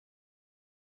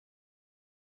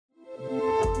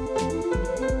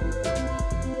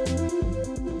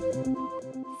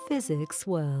Physics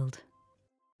World.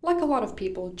 Like a lot of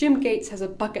people, Jim Gates has a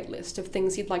bucket list of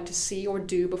things he'd like to see or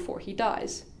do before he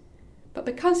dies. But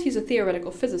because he's a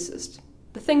theoretical physicist,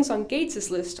 the things on Gates's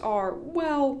list are,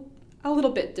 well, a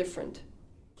little bit different.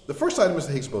 The first item is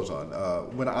the Higgs boson.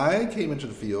 When I came into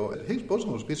the field, the Higgs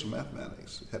boson was a piece of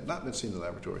mathematics. It had not been seen in the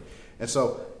laboratory. And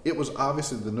so it was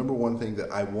obviously the number one thing that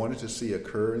I wanted to see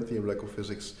occur in theoretical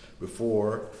physics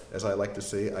before, as I like to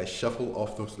say, I shuffle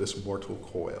off this mortal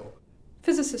coil.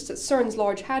 Physicists at CERN's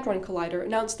Large Hadron Collider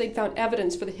announced they'd found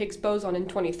evidence for the Higgs boson in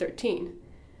 2013.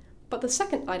 But the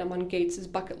second item on Gates's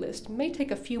bucket list may take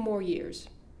a few more years.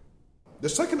 The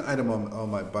second item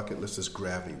on my bucket list is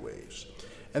gravity waves.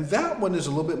 And that one is a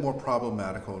little bit more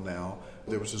problematical now.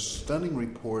 There was a stunning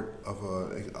report of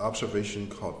an observation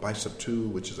called BICEP 2,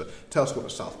 which is a telescope at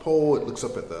the South Pole. It looks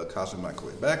up at the cosmic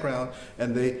microwave background.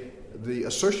 And the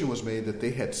assertion was made that they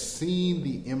had seen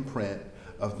the imprint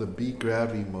of the beat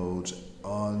gravity modes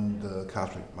on the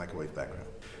cosmic microwave background.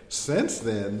 Since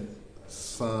then,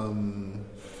 some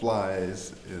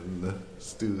flies in the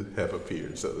stew have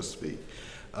appeared, so to speak.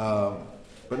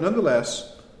 But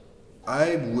nonetheless,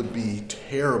 I would be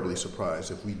terribly surprised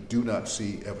if we do not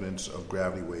see evidence of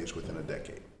gravity waves within a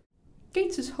decade.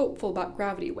 Gates is hopeful about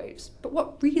gravity waves, but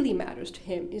what really matters to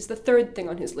him is the third thing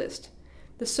on his list,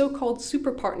 the so-called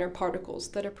superpartner particles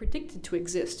that are predicted to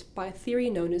exist by a theory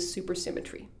known as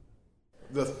supersymmetry.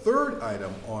 The third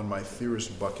item on my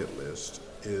theorist bucket list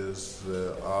is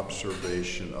the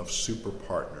observation of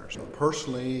superpartners.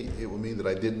 Personally, it would mean that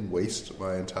I didn't waste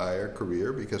my entire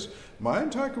career because my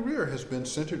entire career has been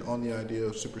centered on the idea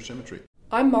of supersymmetry.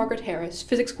 I'm Margaret Harris,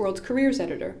 Physics World's careers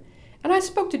editor, and I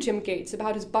spoke to Jim Gates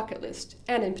about his bucket list,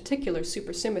 and in particular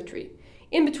supersymmetry,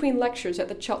 in between lectures at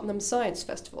the Cheltenham Science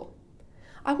Festival.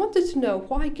 I wanted to know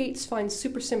why Gates finds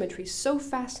supersymmetry so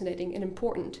fascinating and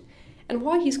important, and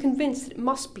why he's convinced that it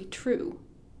must be true,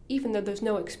 even though there's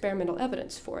no experimental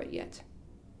evidence for it yet.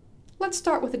 Let's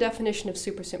start with the definition of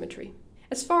supersymmetry.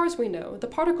 As far as we know, the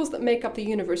particles that make up the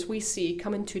universe we see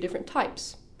come in two different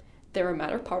types. There are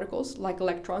matter particles, like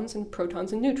electrons and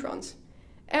protons and neutrons,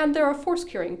 and there are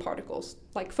force-carrying particles,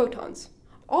 like photons.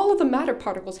 All of the matter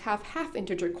particles have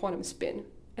half-integer quantum spin,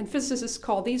 and physicists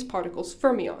call these particles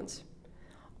fermions.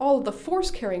 All of the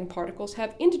force-carrying particles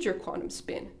have integer quantum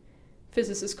spin.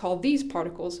 Physicists call these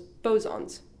particles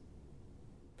bosons.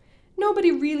 Nobody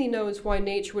really knows why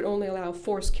nature would only allow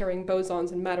force-carrying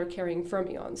bosons and matter-carrying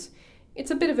fermions.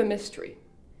 It's a bit of a mystery.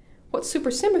 What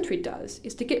supersymmetry does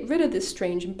is to get rid of this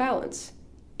strange imbalance.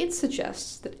 It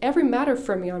suggests that every matter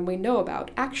fermion we know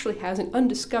about actually has an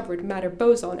undiscovered matter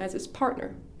boson as its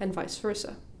partner, and vice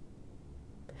versa.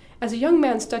 As a young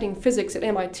man studying physics at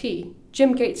MIT,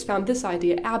 Jim Gates found this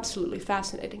idea absolutely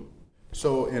fascinating.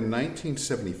 So in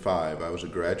 1975, I was a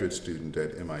graduate student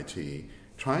at MIT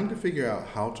trying to figure out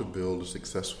how to build a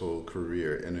successful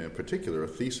career, and in particular a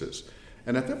thesis.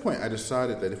 And at that point, I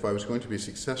decided that if I was going to be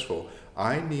successful,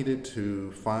 I needed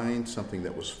to find something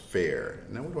that was fair.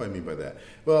 Now, what do I mean by that?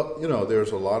 Well,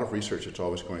 there's a lot of research that's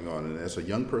always going on, and as a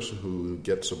young person who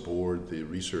gets aboard the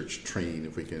research train,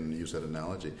 if we can use that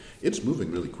analogy, it's moving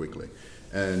really quickly.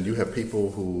 And you have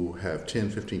people who have 10,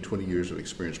 15, 20 years of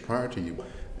experience prior to you,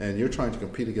 and you're trying to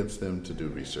compete against them to do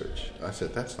research. I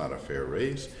said, that's not a fair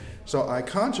race. So I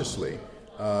consciously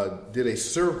did a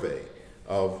survey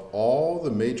of all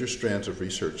the major strands of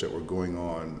research that were going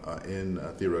on in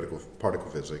theoretical particle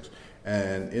physics.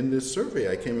 And in this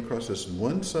survey, I came across this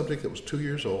one subject that was 2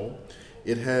 years old.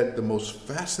 It had the most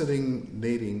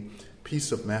fascinating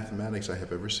piece of mathematics I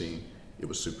have ever seen. It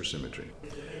was supersymmetry.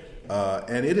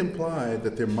 And it implied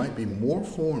that there might be more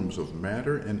forms of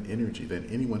matter and energy than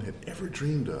anyone had ever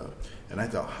dreamed of. And I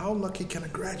thought, how lucky can a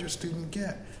graduate student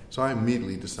get? So I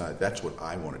immediately decided that's what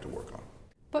I wanted to work on.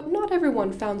 But not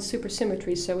everyone found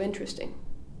supersymmetry so interesting.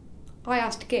 I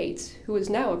asked Gates, who is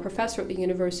now a professor at the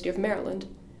University of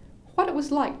Maryland, what it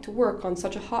was like to work on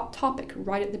such a hot topic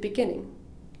right at the beginning.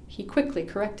 He quickly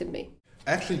corrected me.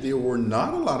 Actually, there were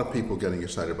not a lot of people getting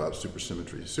excited about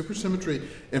supersymmetry. Supersymmetry,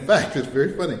 in fact, it's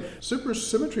very funny.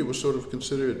 Supersymmetry was sort of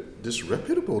considered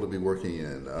disreputable to be working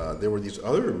in. There were these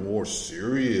other more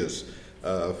serious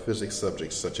physics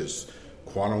subjects such as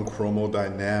quantum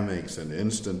chromodynamics and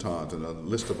instantons and a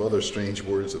list of other strange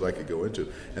words that I could go into.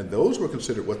 And those were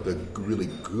considered what the really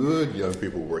good young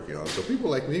people were working on. So people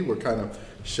like me were kind of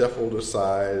shuffled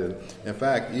aside. And in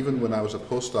fact, even when I was a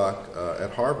postdoc at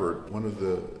Harvard, one of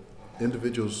the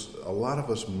individuals a lot of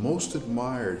us most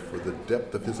admired for the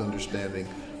depth of his understanding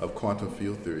of quantum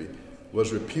field theory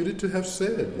was reputed to have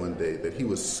said one day that he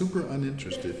was super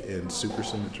uninterested in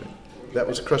supersymmetry. That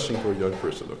was crushing for a young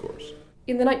person, of course.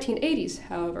 In the 1980s,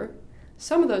 however,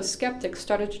 some of those skeptics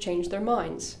started to change their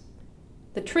minds.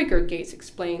 The trigger, Gates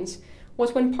explains,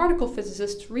 was when particle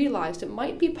physicists realized it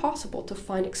might be possible to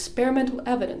find experimental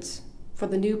evidence for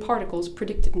the new particles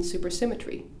predicted in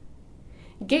supersymmetry.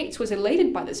 Gates was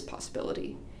elated by this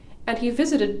possibility, and he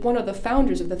visited one of the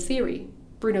founders of the theory,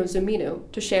 Bruno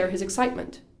Zumino, to share his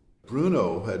excitement.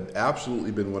 Bruno had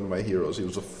absolutely been one of my heroes. He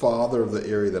was the father of the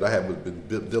area that I had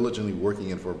been diligently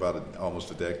working in for about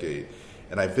almost a decade.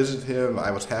 And I visited him.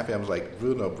 I was happy. I was like,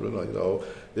 Bruno,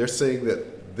 they're saying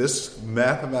that this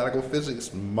mathematical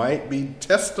physics might be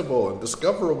testable and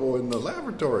discoverable in the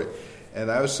laboratory. And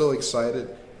I was so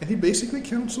excited. And he basically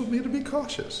counseled me to be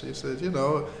cautious. He said,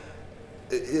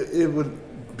 it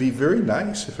would be very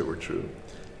nice if it were true.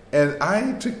 And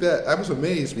I took that, I was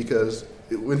amazed because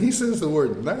when he says the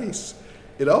word nice,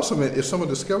 it also meant if someone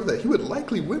discovered that, he would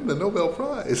likely win the Nobel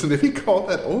Prize. And if he called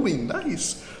that only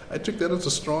nice, I took that as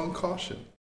a strong caution.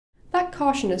 That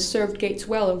caution has served Gates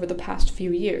well over the past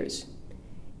few years.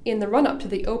 In the run-up to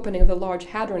the opening of the Large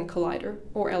Hadron Collider,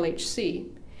 or LHC,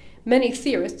 many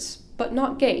theorists, but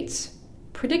not Gates,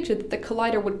 predicted that the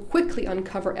collider would quickly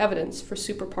uncover evidence for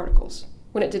superparticles.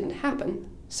 When it didn't happen,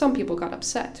 some people got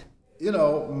upset.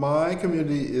 My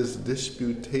community is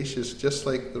disputatious just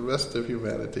like the rest of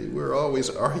humanity. We're always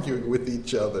arguing with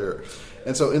each other.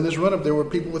 And so in this run-up, there were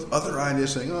people with other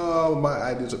ideas saying, oh, my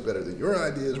ideas are better than your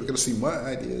ideas. We're going to see my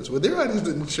ideas. Well, their ideas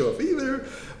didn't show up either.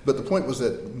 But the point was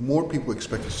that more people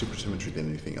expected supersymmetry than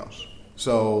anything else.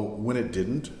 So when it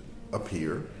didn't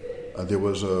appear, there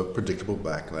was a predictable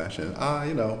backlash.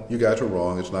 And, you guys were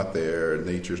wrong. It's not there.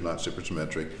 Nature's not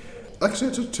supersymmetric. Like I said,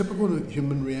 it's a typical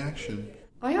human reaction.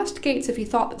 I asked Gates if he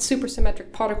thought that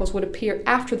supersymmetric particles would appear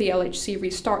after the LHC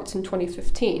restarts in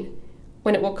 2015,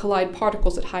 when it will collide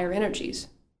particles at higher energies.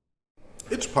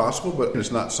 It's possible, but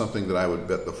it's not something that I would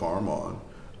bet the farm on.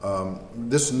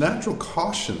 This natural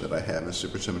caution that I have in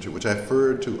supersymmetry, which I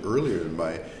referred to earlier in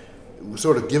my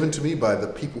sort of given to me by the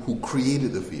people who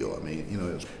created the field.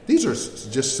 These are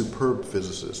just superb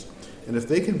physicists. And if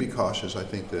they can be cautious, I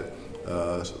think that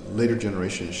later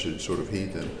generations should sort of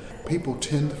heed them. People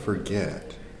tend to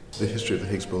forget the history of the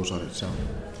Higgs boson itself.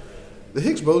 The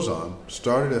Higgs boson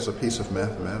started as a piece of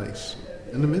mathematics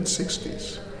in the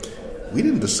mid-60s. We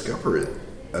didn't discover it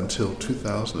until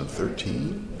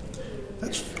 2013.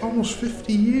 That's almost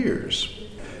 50 years.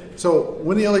 So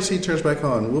when the LHC turns back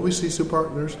on, will we see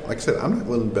superpartners? Like I said, I'm not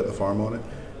willing to bet the farm on it.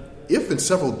 If in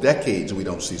several decades we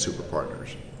don't see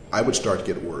superpartners, I would start to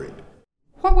get worried.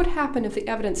 What would happen if the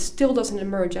evidence still doesn't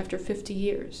emerge after 50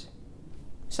 years?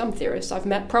 Some theorists I've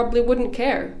met probably wouldn't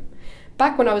care.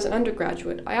 Back when I was an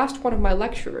undergraduate, I asked one of my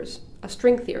lecturers, a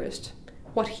string theorist,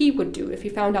 what he would do if he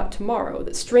found out tomorrow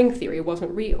that string theory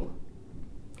wasn't real.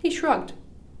 He shrugged.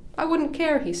 I wouldn't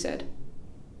care, he said.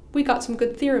 We got some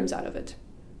good theorems out of it.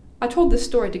 I told this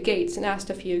story to Gates and asked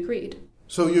if he agreed.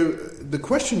 So the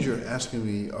questions you're asking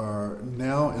me are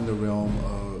now in the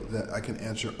realm that I can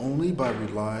answer only by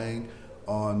relying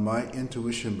on my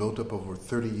intuition built up over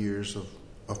 30 years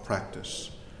of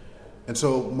practice. And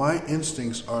so my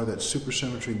instincts are that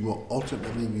supersymmetry will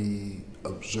ultimately be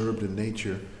observed in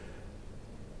nature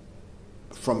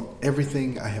from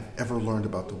everything I have ever learned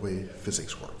about the way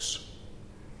physics works.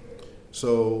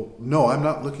 So, no, I'm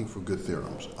not looking for good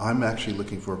theorems. I'm actually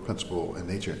looking for a principle in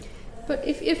nature. But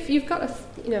if you've got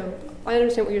I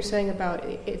understand what you're saying about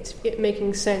it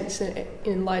making sense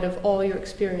in light of all your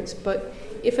experience, but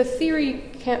if a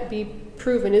theory can't be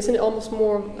proven, isn't it almost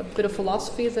more a bit of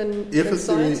philosophy than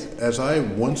science? Theory, as I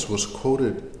once was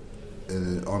quoted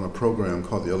on a program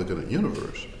called The Elegant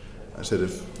Universe, I said,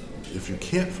 if you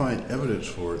can't find evidence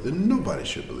for it, then nobody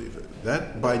should believe it.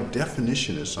 That, by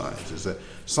definition, is science. Is that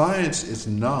science is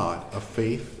not a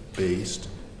faith-based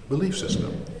belief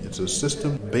system. It's a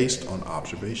system based on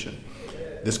observation.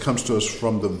 This comes to us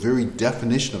from the very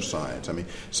definition of science.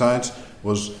 Science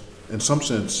was, in some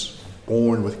sense,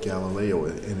 born with Galileo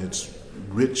in its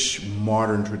rich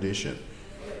modern tradition.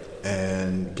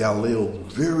 And Galileo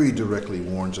very directly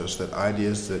warns us that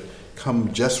ideas that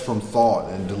come just from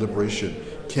thought and deliberation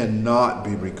cannot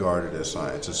be regarded as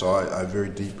science. And so I very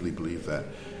deeply believe that.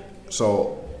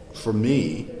 So for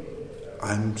me,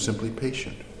 I'm simply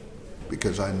patient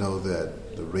because I know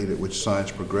that the rate at which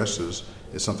science progresses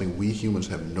is something we humans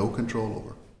have no control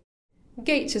over.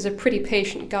 Gates is a pretty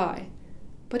patient guy.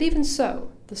 But even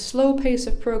so, the slow pace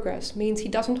of progress means he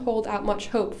doesn't hold out much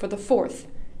hope for the fourth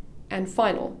and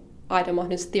final item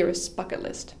on his theorist's bucket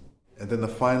list. And then the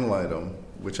final item,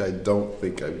 which I don't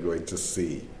think I'm going to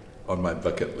see on my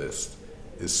bucket list,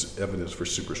 is evidence for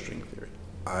superstring theory.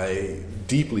 I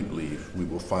deeply believe we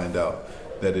will find out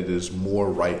that it is more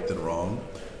right than wrong,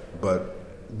 but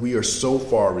we are so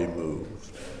far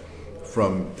removed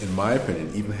from, in my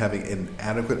opinion, even having an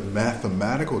adequate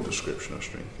mathematical description of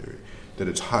string theory, that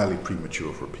it's highly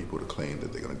premature for people to claim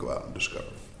that they're going to go out and discover.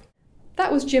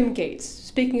 That was Jim Gates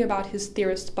speaking about his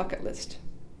theorist's bucket list.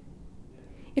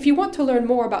 If you want to learn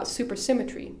more about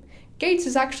supersymmetry, Gates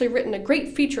has actually written a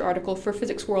great feature article for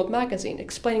Physics World magazine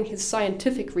explaining his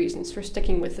scientific reasons for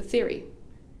sticking with the theory.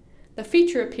 The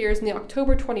feature appears in the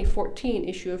October 2014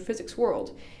 issue of Physics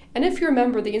World, and if you're a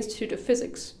member of the Institute of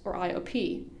Physics, or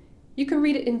IOP, you can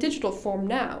read it in digital form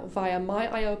now via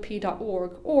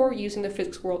myiop.org or using the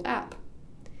Physics World app.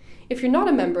 If you're not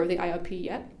a member of the IOP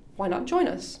yet, why not join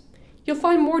us? You'll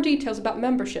find more details about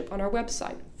membership on our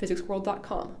website,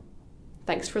 physicsworld.com.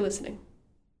 Thanks for listening.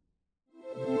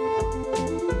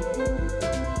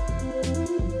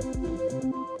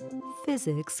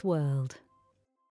 Physics World.